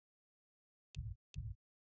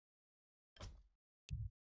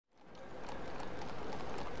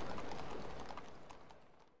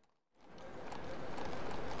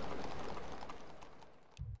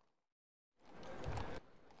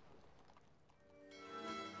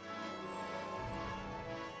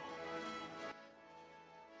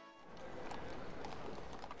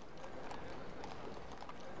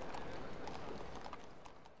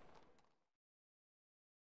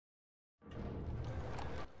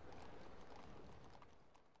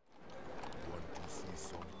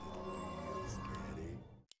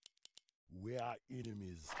Where are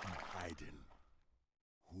enemies hiding?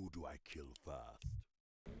 Who do I kill first?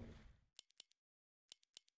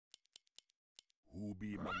 Who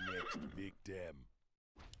be my next victim?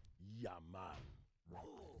 Yeah, man.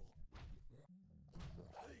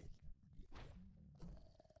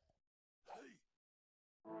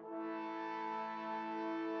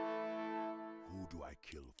 Who do I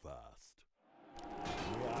kill first?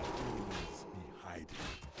 Where are enemies hiding?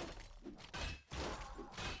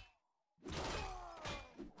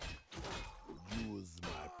 Use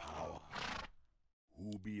my power.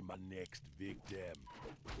 Who be my next victim?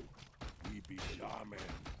 We be charming.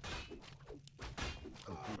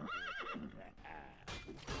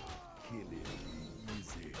 Killing me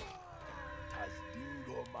easy.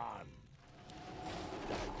 Tazdingo man.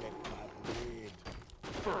 Direct my blade.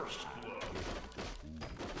 First blood.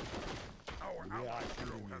 Where are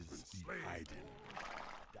enemies hiding?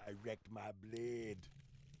 Direct my blade.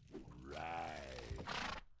 Right.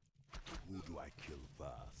 Who do I kill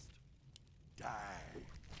first? Die.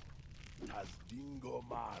 Tazdingo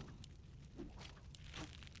man.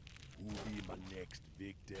 Who be my next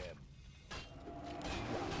victim?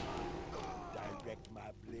 Direct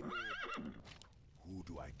my blade. Who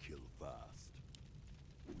do I kill first?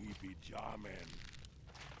 We be German.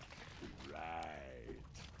 Right.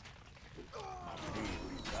 My blade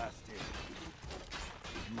be busted.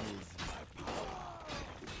 Use my power.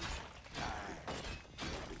 Die.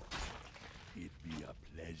 It be a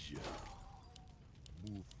pleasure.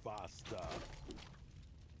 Move faster.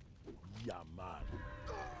 Yeah, man.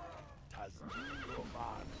 Tazdingo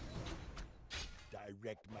man.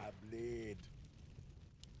 Direct my blade.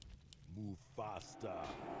 Move faster.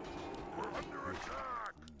 We're under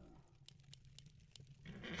attack!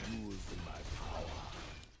 Use my power.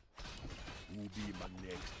 Who be my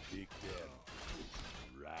next victim?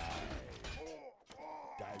 Right.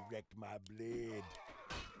 Direct my blade.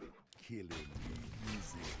 Killing me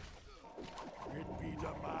easy. It be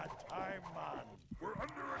the my time, man. We're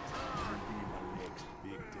under Who attack! be my next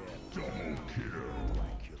victim? Double kill! Who do I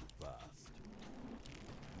kill first?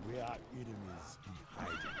 Where are enemies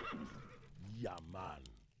hiding? Yeah, man.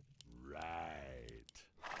 Right.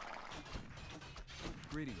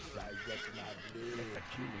 Greetings. Direct my blade. The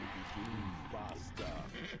killing begins. Faster.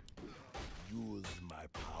 Use my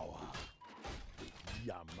power.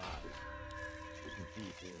 Yeah, man.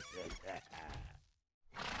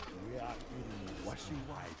 Where are enemies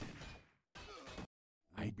hiding?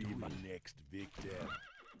 Who be my next victim?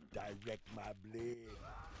 Direct my blade.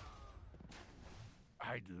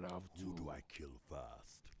 I'd love to. Who do I kill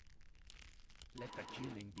first? Let the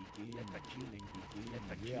killing begin. Let the killing begin. Let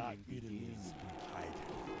the Where are killing begin. enemies hiding?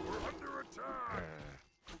 We're under attack!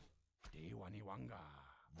 Dewaniwanga.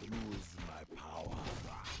 Use my power.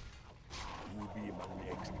 Who be my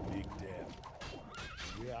next victim?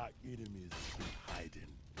 Where are enemies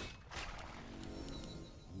hiding?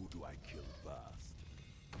 Who do I kill first?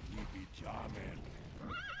 We be German.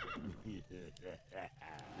 Use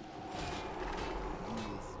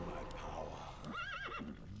my power.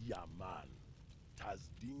 Yeah, man.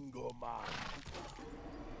 Tazdingo man.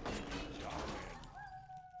 We be German.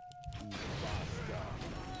 Move faster.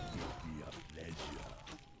 It be a pleasure.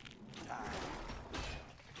 Die.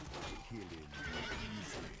 Killing me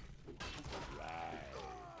easy. Right.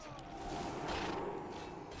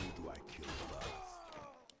 Who do I kill first?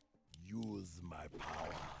 Use my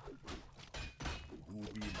power. Who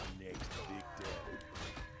be my next victim?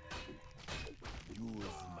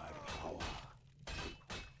 Use my power.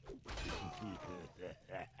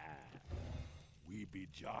 We be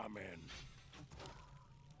German.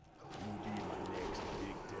 Who be my next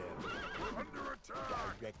victim? We're under attack!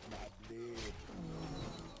 Direct my blade.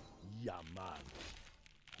 Yeah, man.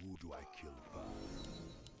 Who do I kill first?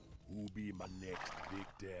 Who be my next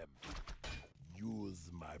victim? Use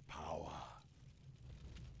my power.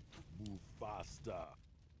 Move faster.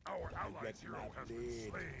 Our allies Direct hero my has been blade.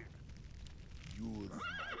 slain! Use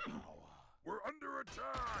my power. We're under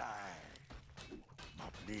attack! Die. My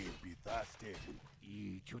blade be thirsty.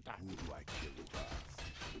 Ichuta. Who do I kill first?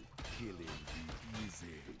 Killing be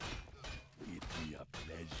easy. It be a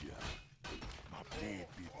pleasure. My blade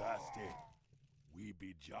be thirsty. We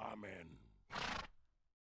be jamming.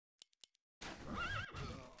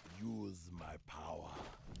 Use my power.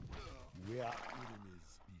 Where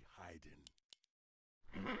enemies be hiding.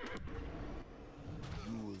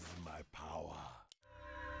 Use my power.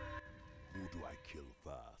 Who do I kill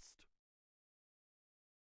first?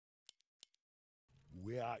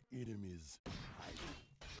 Where enemies be hiding.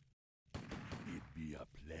 It be a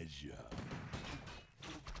pleasure.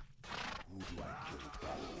 Who do I kill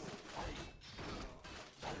first?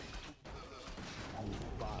 Move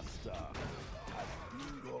faster. As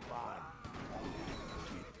Bingo Man.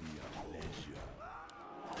 It be a pleasure.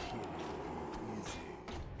 Killing be easy.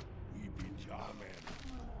 We be jamming.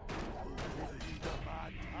 This is the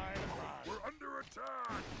bad time, man. We're under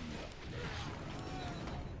attack! Be a pleasure.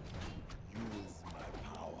 Use my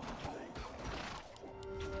power.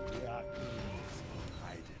 Where enemies be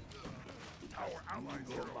hiding. Our allies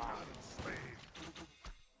Bingo hero Man. has been slain!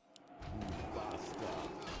 Move faster.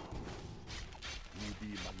 You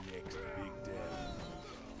be my next victim.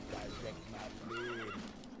 Direct my blade.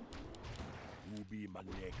 You be my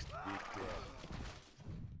next victim.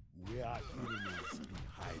 Where enemies be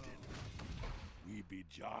hiding. We be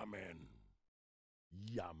jamming.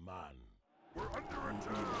 Yeah, man. We're under You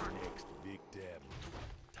be my attack! next victim.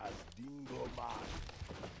 Tazdingo man.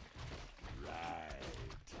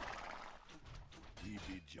 Right. We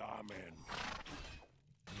be jamming.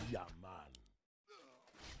 Yeah, man.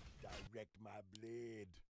 Direct my blade.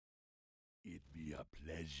 It be a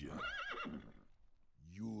pleasure.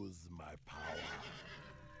 Use my power.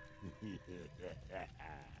 It be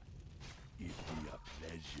a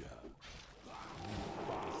pleasure. Move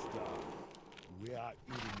faster. Where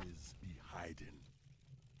enemies be hiding.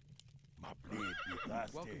 My blade be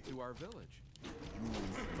thirsty. Welcome to our village.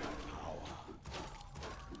 Use my power.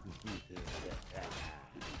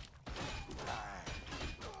 Right.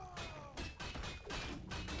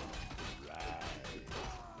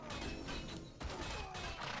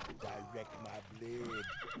 Direct my blade.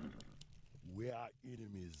 Where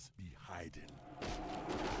enemies be hiding.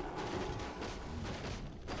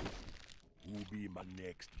 Who be my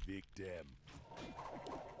next victim?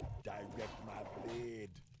 Direct my blade.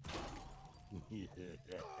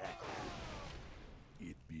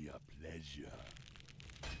 It be a pleasure.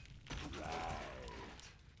 Right.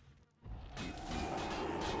 It be a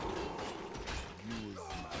pleasure. Use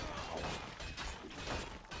my power.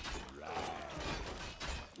 Right.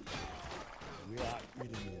 Where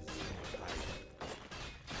enemies be hiding.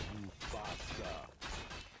 Move faster.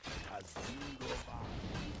 Tazingo man.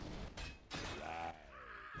 Right.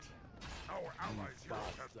 Our allies hero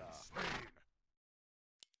has been faster. slain!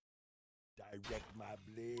 Direct my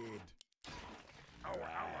blade. Our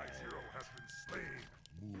allies hero has been slain!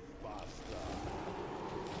 Move faster.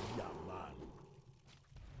 Yeah, man.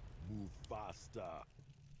 Move faster.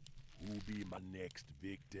 Who be my next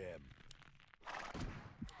victim?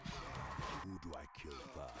 Who do I kill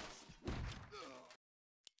first?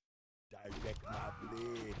 Direct my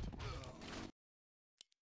blade.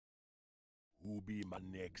 Who be my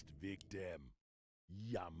next victim?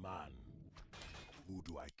 Yeah, man. Who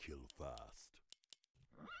do I kill first?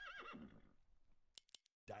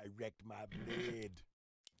 Direct my blade.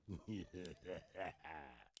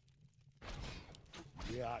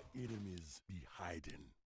 Where enemies be hiding.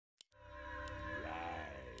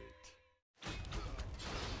 Right.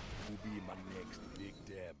 Who be my next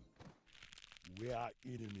victim? Where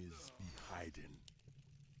enemies be hiding.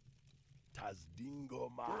 Tazdingo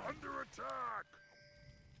We're man. under attack!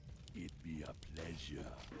 It be a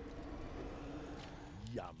pleasure.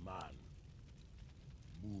 Yeah, man.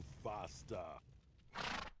 Move faster.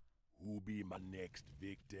 Who be my next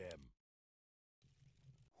victim?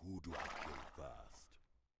 Who do I kill first?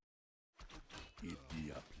 It be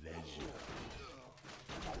a pleasure.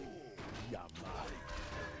 Yeah, man.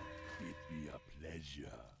 It be a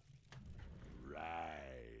pleasure.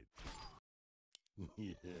 Right. Move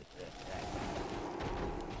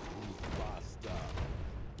faster.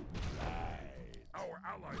 Right. Our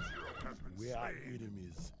allies hero has been Where slain!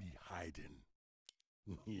 enemies be hiding.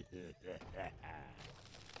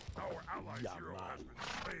 Our allies Yeah, hero has man. been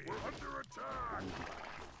slain! We're under attack!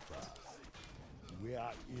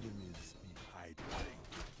 Where enemies be hiding.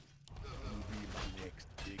 You be my next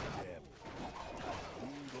victim.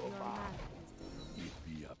 Bingo Your man. man. It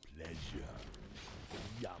be a pleasure.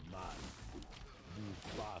 Yeah, man. Move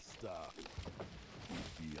faster. It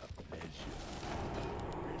be a pleasure.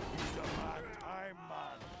 It be the man time,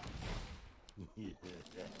 man.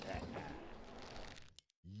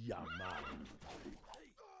 Yeah, man.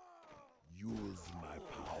 Use my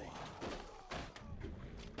power.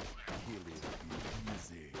 Killing be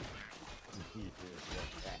easy.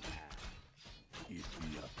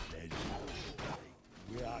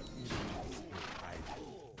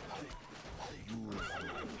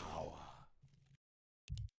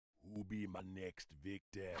 be my next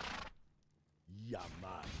victim? Yeah,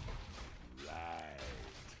 man. Right.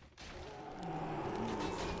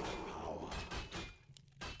 Use my power.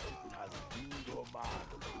 It has bingo, man.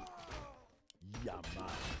 Yeah,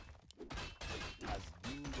 man. It has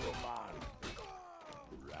bingo, man.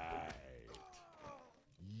 Right.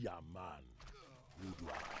 Yeah, man. Who do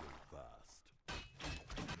I kill first?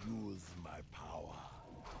 Use my power.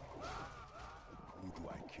 Who do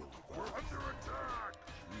I kill first? We're under attack!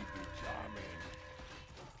 We be charming.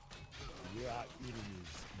 Where are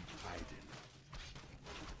enemies be hiding?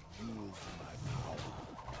 Use my power.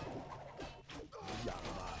 Yeah,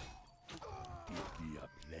 man. It be a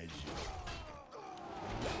pleasure.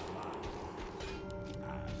 Yeah, man.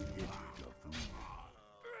 I'm ready to fool.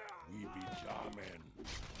 We be charming.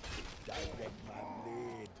 Direct my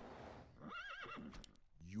blade.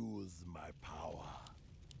 Use my power.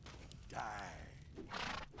 Die.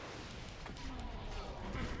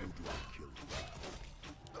 Who do I kill first?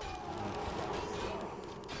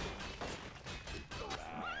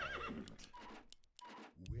 Right.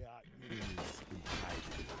 Where are enemies be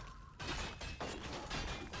hiding?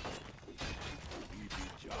 We be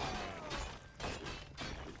charming.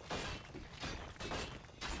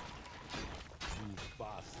 Move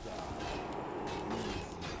faster.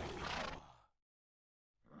 Use my power.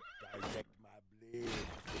 Direct my blade.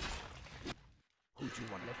 Who do you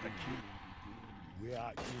want? Let the killing begin. Where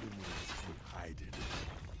are enemies be hiding?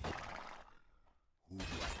 Who do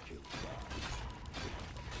I kill first?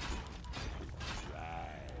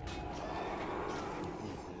 Right.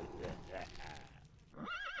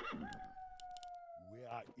 Where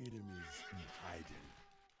are enemies be hiding?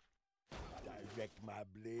 Direct my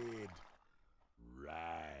blade.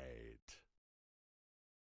 Right.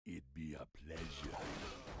 It be a pleasure.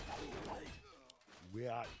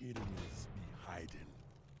 Where are enemies be hiding?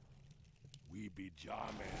 We be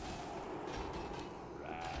jamming.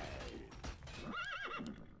 Right.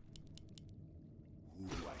 Who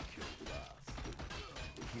do I kill first?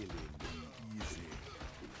 Killing be easy.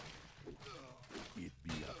 It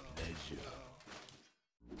be a pleasure.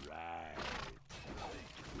 Right.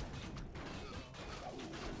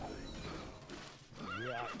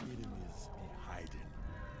 Where are enemies be hiding?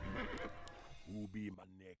 Who be my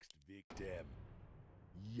next victim?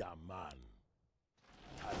 Yeah, man.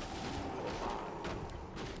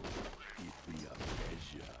 It be a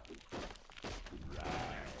pleasure.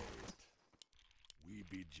 Right. We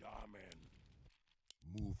be jamming.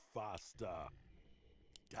 Move faster.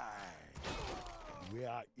 Die. Where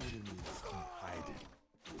are enemies be hiding?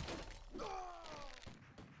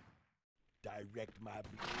 Direct my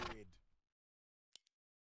blade.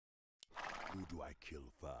 Who do I kill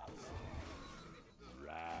first?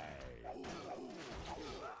 Right.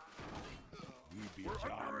 We be We're under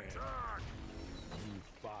jamming. attack! Move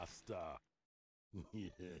faster.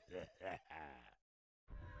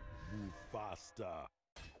 Move faster.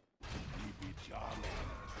 We be jamming.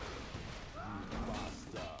 Move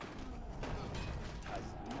faster. Has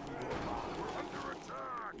been We're under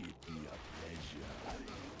attack! It be a pleasure.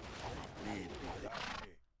 It be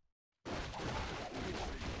happy.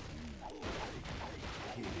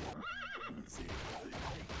 Kill it easy.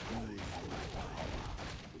 Use my power.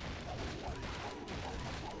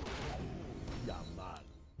 Yeah, man.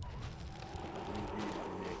 We be the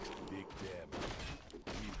next victim.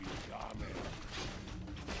 We be jamming.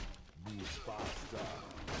 Move faster.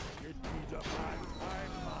 It be the man,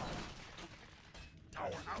 time, man.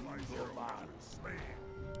 Our allies Go, here have man. been slain!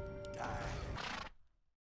 Die.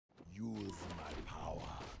 Use my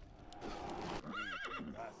power. We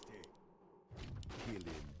be nasty.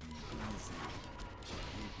 Killing be easy.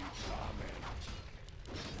 We be charming.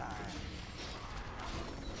 Die.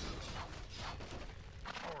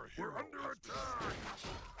 Our hero under attack!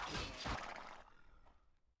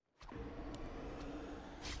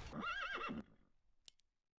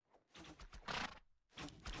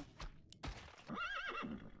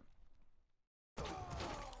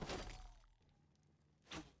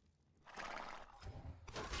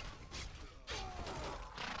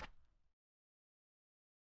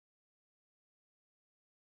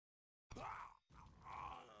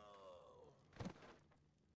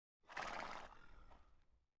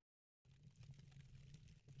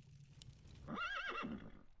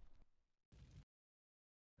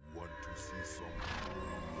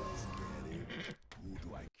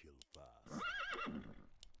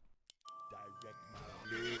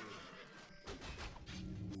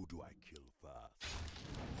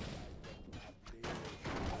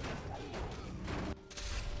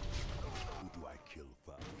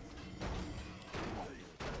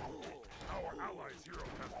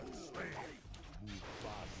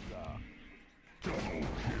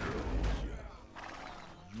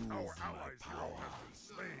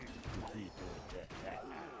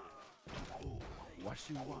 What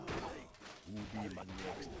you want? Who be my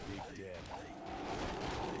next victim?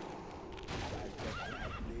 Direct my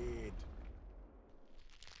blade.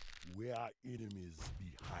 Where our enemies be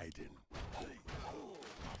hiding.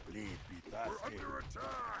 My blade be thirsty. We're under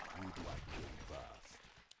attack! Who do I kill first?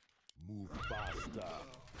 Move faster.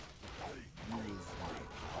 Use my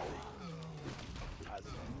power. As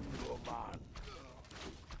Bingo Man.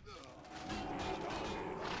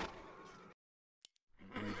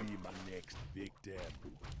 Who be my next victim?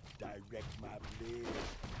 Direct my blade.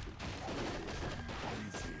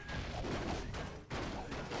 Easy.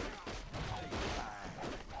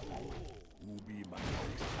 Who be my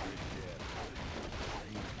next victim?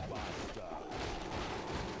 Move faster.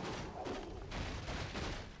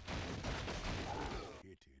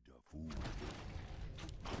 Pity the fool.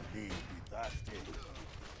 My blade be thirsty.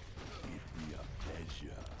 It be a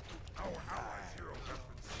pleasure. Our allies' hero has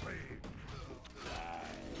been slain!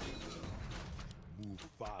 Move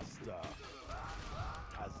faster.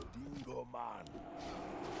 As Dingo Man.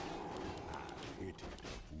 I hate it, the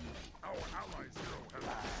fool. Our allies' hero has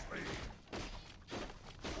been slain!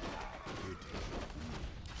 Hate it, the fool.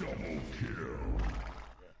 Double kill!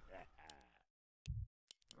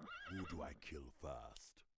 Who do I kill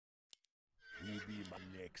first? Who be my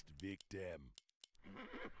next victim?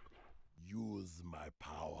 Use my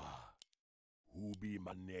power. Who be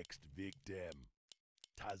my next victim?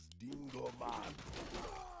 Taz Dingo Man.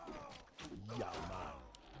 Yeah, man.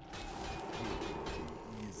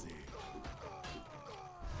 Easy.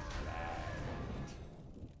 Right.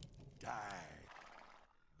 Die.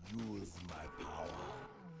 Use my power.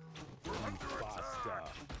 Move faster.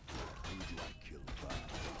 Who do I kill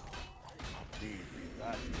first? My baby,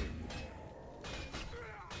 that's it.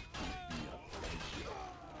 It'd be a pleasure.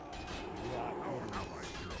 Where Our enemies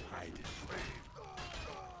allies' hero has hiding. been slain!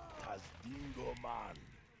 As Dingo Man.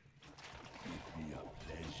 It'd be a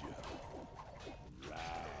pleasure.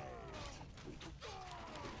 Right.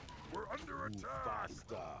 We're under Move attack!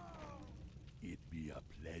 faster. It'd be a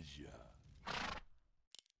pleasure.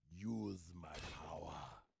 Use my power.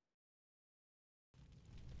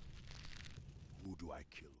 Who do I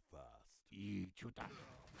kill first? Ichuta.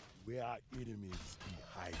 Where our enemies be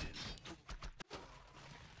hiding.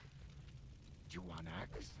 You want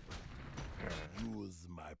axe? Use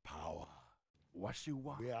my power. What you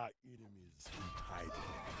want? Where our enemies be hiding.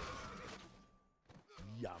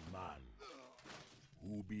 Yeah, man.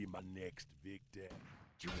 Who be my next victim?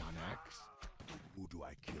 You want axe? Who do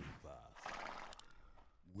I kill first?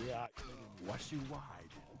 Where our enemies What you want?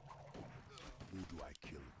 hiding. Who do I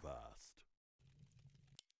kill first?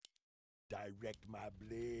 Direct my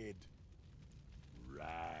blade.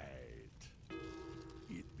 Right.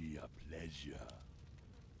 It'd be a pleasure.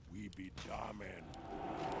 We be charming.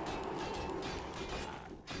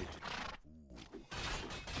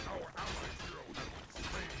 Our allies' hero has been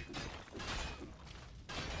slain!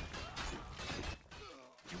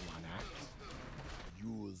 You want axe?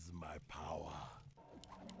 Use my power.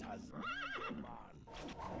 Taz Man.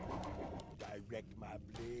 Direct my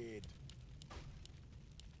blade.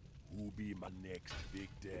 Who be my next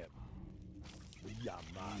victim? Yeah,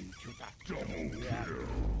 man. Double Where kill!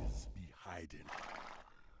 enemies be hiding.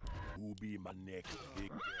 Who be my next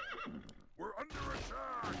victim? We're under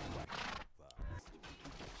attack! Fast.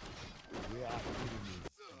 Where are enemies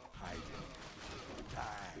hiding?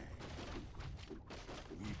 Die.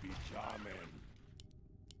 We be charming.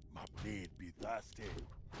 My blade be thirsty.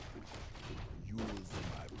 Use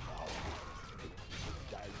my power.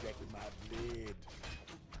 Direct my blade.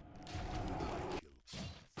 Who do I kill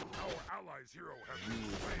first? Our allies' hero has been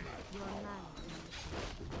Use slain! my Your power. man.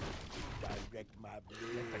 Direct my Let the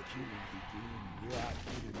blade. killing begin. Where are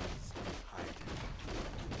enemies hiding?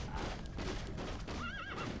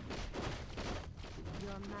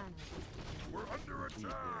 Your man. We're under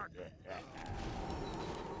attack!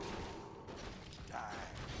 Die.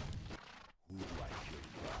 Who do I kill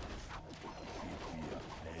first? It'd be a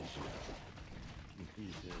pleasure.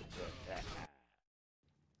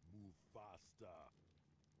 Move faster.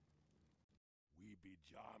 We be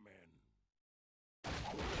jamming.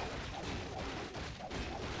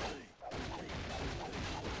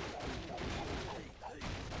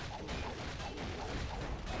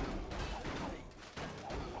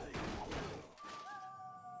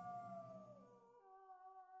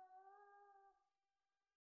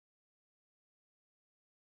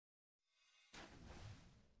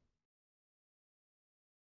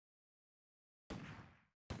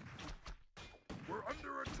 We're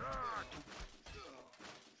under attack!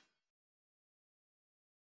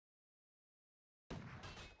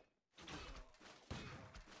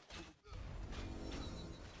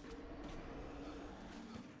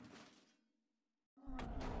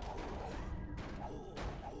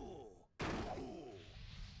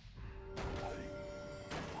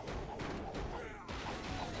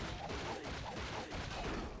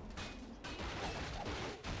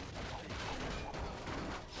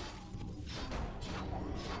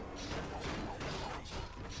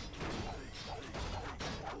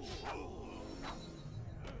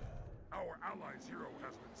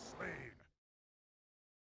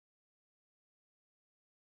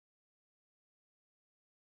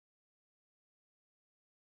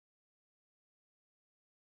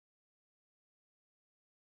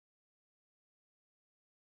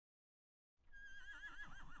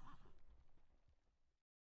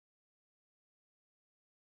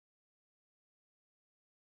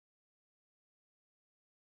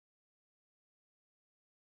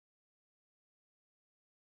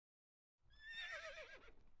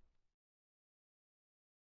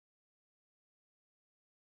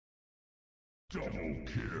 Double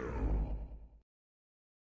kill.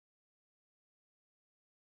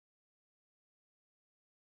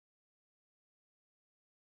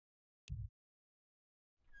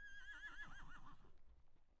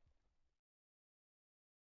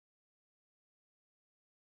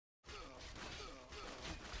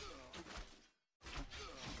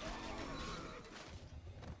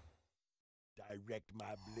 Direct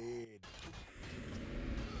my blade.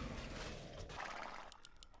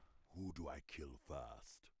 Who do I kill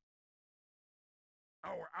first?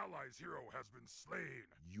 Our ally's hero has been slain.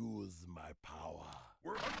 Use my power.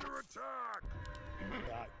 We're under attack.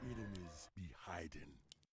 Our enemies be hiding.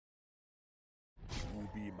 Who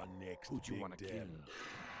be my next Who do you wanna victim? kill?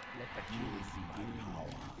 Let the killing Use my begin. power.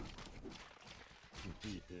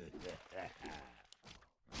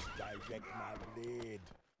 Direct my blade.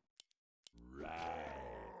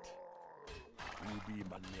 Right. Who be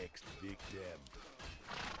my next victim?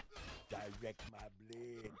 Direct my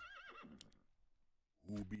blade.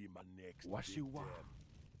 Who be my next What victim? you want?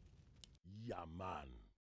 Yeah, man.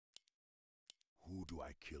 Who do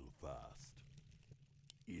I kill first?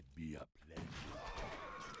 It be a pleasure.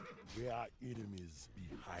 Where our enemies be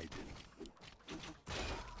hiding.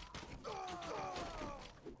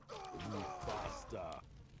 Move faster.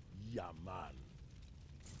 Yeah, man.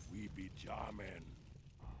 We be jamming.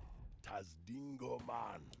 Tazdingo,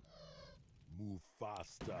 man. Move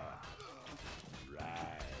faster.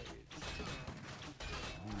 Right.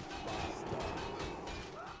 Move faster.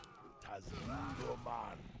 Tazdingo,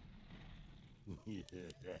 man.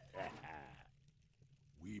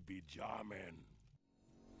 We be jamming.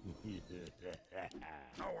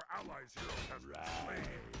 Our ally's hero has been Right.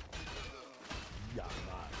 slain. Yeah,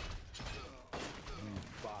 man. Move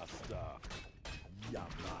faster. Yeah,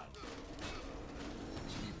 man.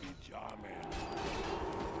 We be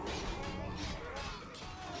jamming.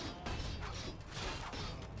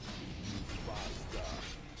 Move faster.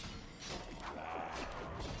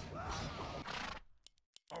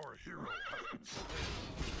 Our hero has been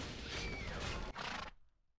slain.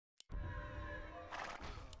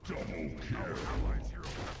 Double kill. Our ally's hero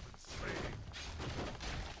has been slain.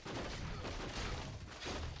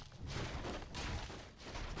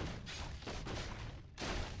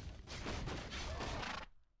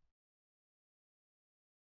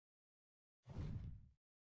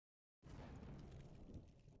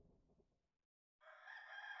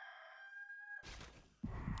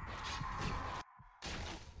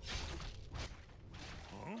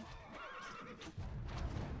 Huh?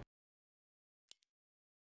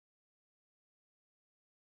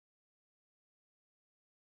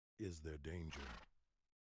 Is there danger?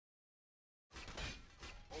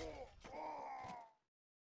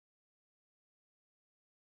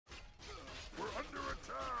 We're under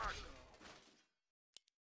attack.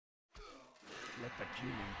 Let the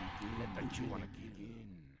killing begin. Let the killing begin.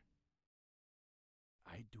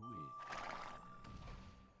 I do it.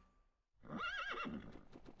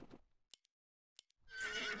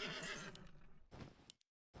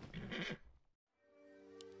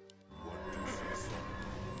 Want to see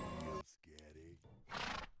something real scary?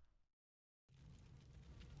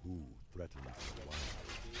 Who threatens the wild?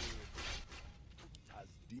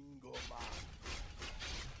 Tazdingo, man.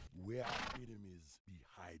 Where our enemies be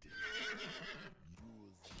hiding.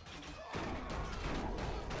 Use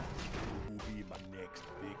who be my next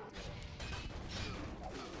victim.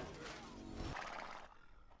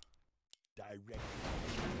 Direct.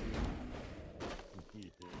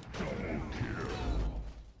 Double kill.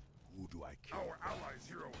 Who do I kill? Our ally's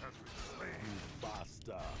hero has been slain. Move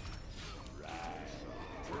faster. Right.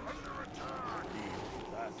 We're under attack.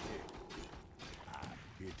 That's it. I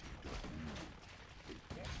hit it.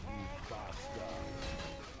 Move faster.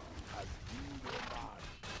 Tazdingo, man.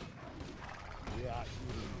 Where are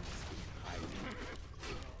enemies hiding?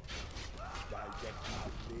 Direct my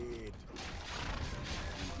blade.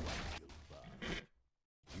 Who do I kill first?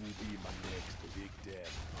 Who be my next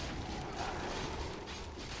victim?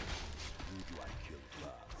 Who do I kill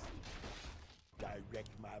first?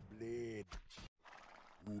 Direct my blade.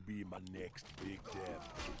 Who be my next victim?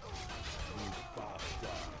 Move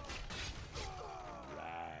faster.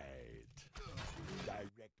 Right.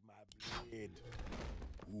 Direct my blade.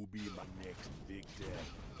 Who be my next victim?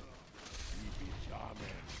 We be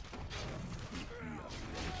charming. It be a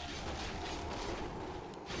pleasure.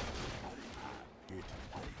 Hit it.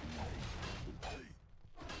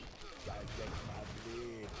 Direct my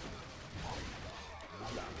blade.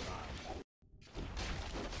 Yeah, man.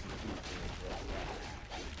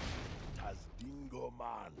 Tazdingo,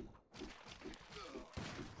 man.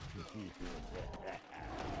 It be a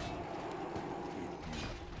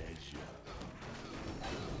pleasure.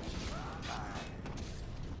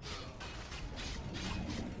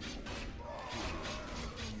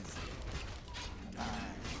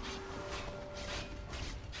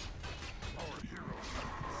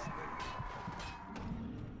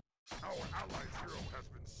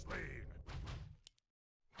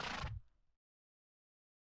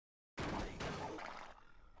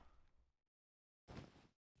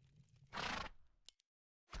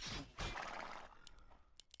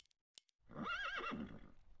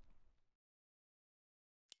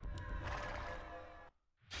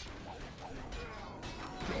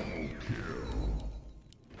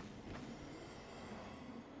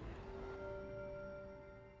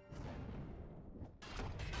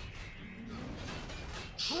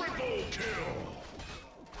 Triple kill!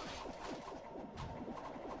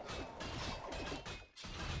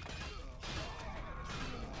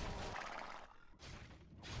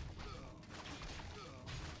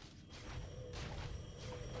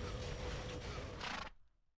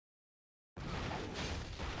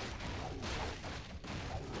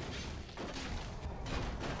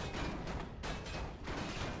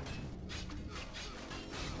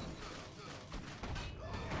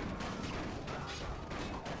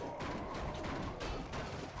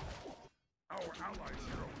 Allies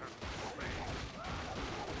hero has been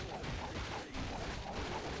slain.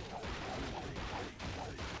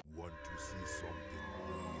 Want to see something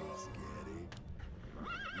real scary?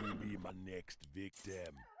 You be my next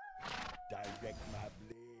victim. Direct my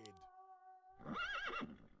blade.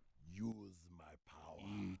 Use my power.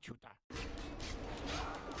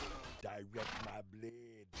 Direct my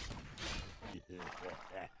blade.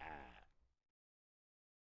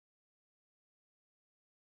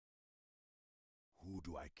 Who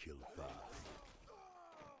do I kill first?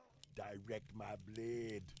 Direct my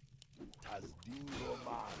blade. Tazdingo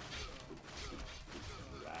man.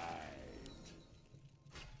 Right.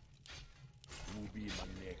 Who be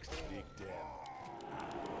my next victim?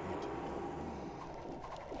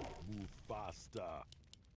 Move faster.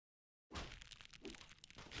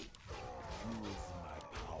 Use my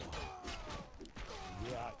power.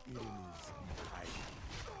 There are enemies behind.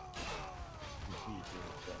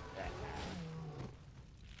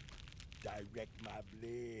 Direct my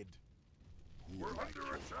blade. We're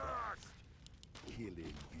under attack!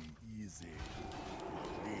 Killing be easy. My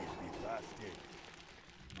blade be thirsty.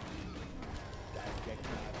 Direct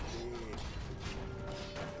my blade.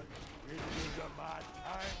 It is a my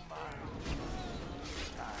time, man.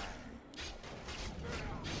 Time.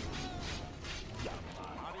 Yeah,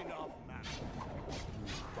 man. Not enough, man.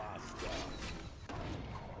 Move faster.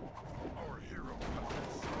 Our hero has been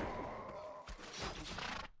slain.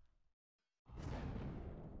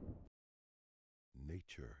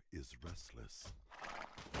 Nature is restless.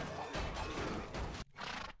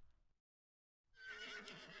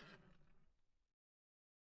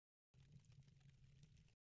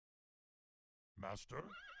 Master?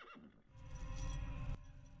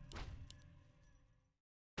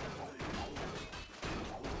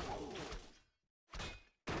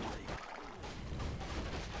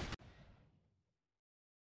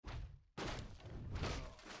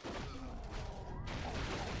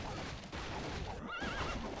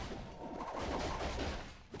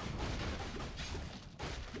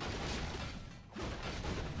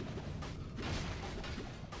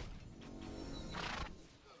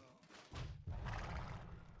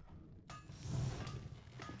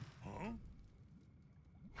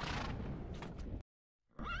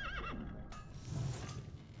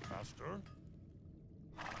 Master?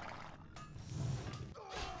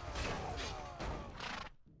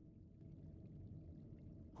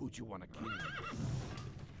 Who'd you wanna kill?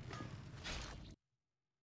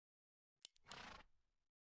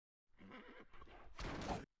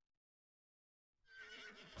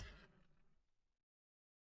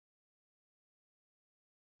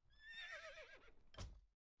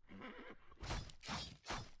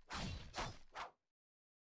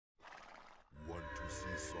 Want to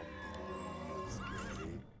see something real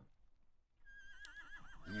scary?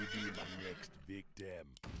 Who be my next victim?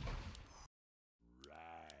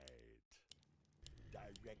 Right.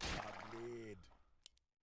 Direct my blade.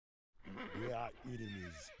 Where are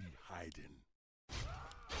enemies be hiding?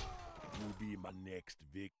 Who be my next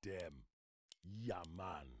victim? Yeah,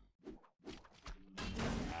 man.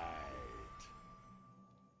 Right.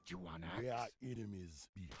 You wanna Where are axe? enemies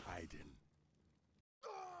be hiding?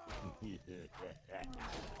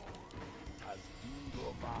 Tazdingo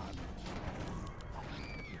man.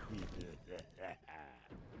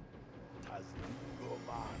 Tazdingo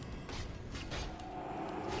man.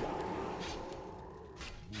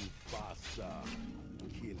 Move faster.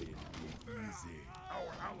 Killing be easy.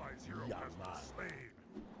 Our allies hero Yeah, has been man. slain.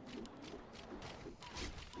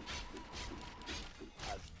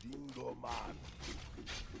 Tazdingo man.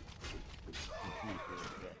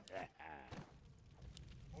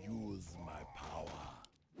 Use my power.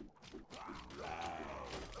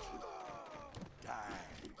 Right.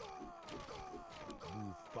 Die.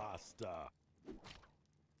 Move faster.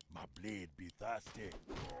 My blade be thirsty.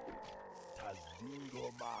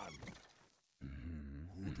 Tazdingo man.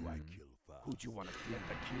 Who do I kill first? Who'd you wanna kill? Let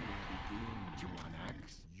the killing begin. You want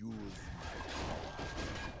axe? Use my power.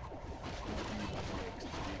 Who be my next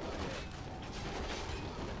victim?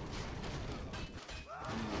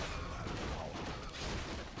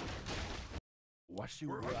 What's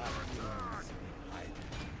your We're Where under are attack! enemies be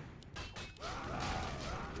hiding?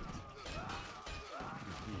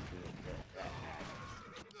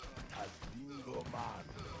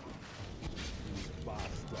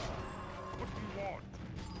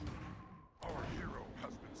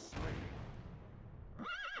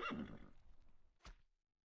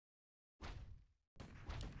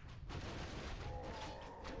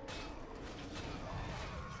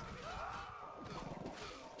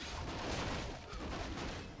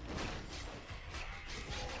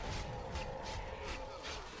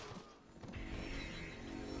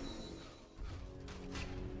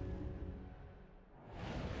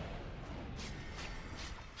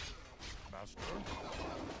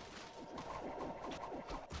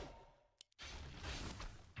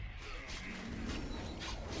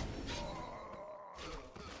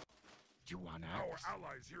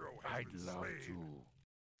 allies' hero has I'd been love slain.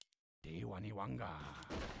 to. Dewaniwanga.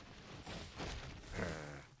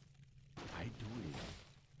 I do it.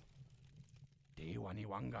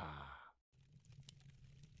 Dewaniwanga.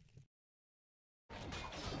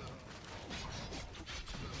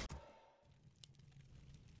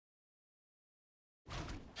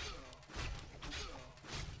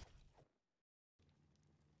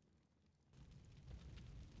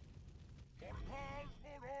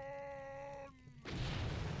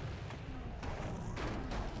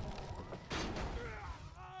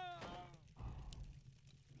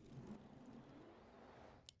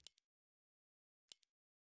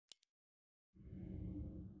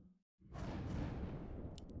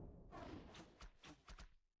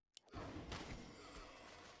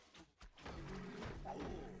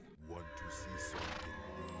 Want to see something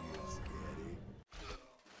real scary?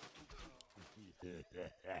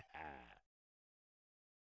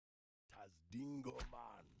 Tazdingo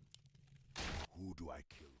man. Who do I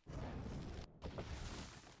kill first?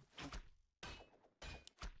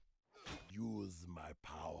 Use my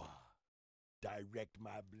power. Direct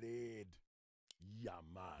my blade. Yeah,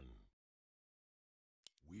 man.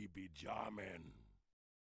 We be jamming.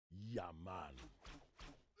 Yeah, man.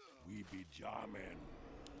 We be jamming.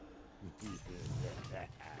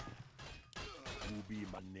 Who be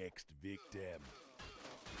my next victim?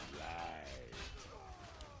 Right.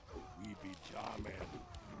 We be jamming.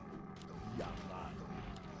 Yeah, man.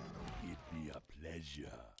 It be a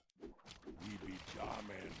pleasure. We be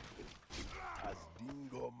jamming.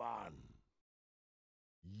 Tazdingo man.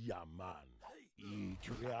 Yeah, man.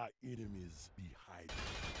 There are enemies behind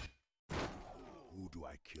me. Who do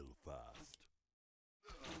I kill first?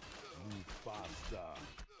 Move faster.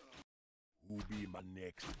 Who be my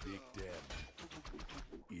next victim?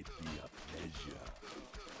 It be a pleasure.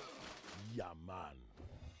 Yeah, man.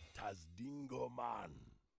 Tazdingo man.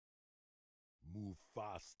 Move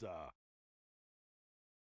faster.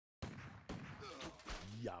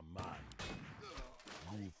 Yeah, man.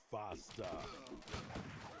 Move faster.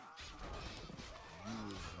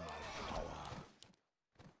 Use my power.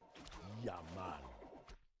 Yeah, man.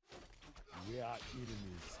 Where are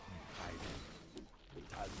enemies hiding?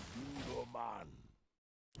 Tazdingo man.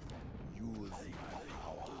 Use my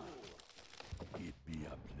power. It be a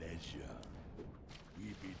pleasure. We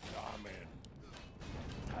be charming.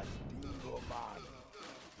 Tazdingo man.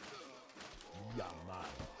 Yeah,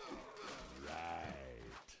 man.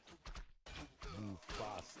 Right. Move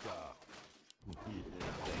faster. Move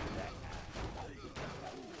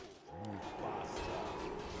faster.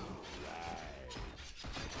 Right.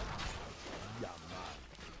 Yeah, man.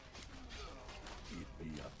 It be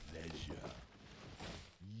a pleasure.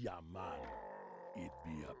 Yeah, man. It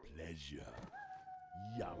be a pleasure.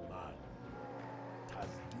 Yeah, man.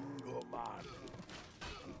 Tazdingo man.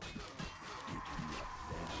 It be a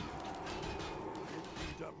pleasure. It be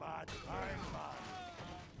the man, time man.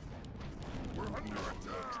 We're under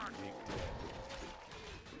attack!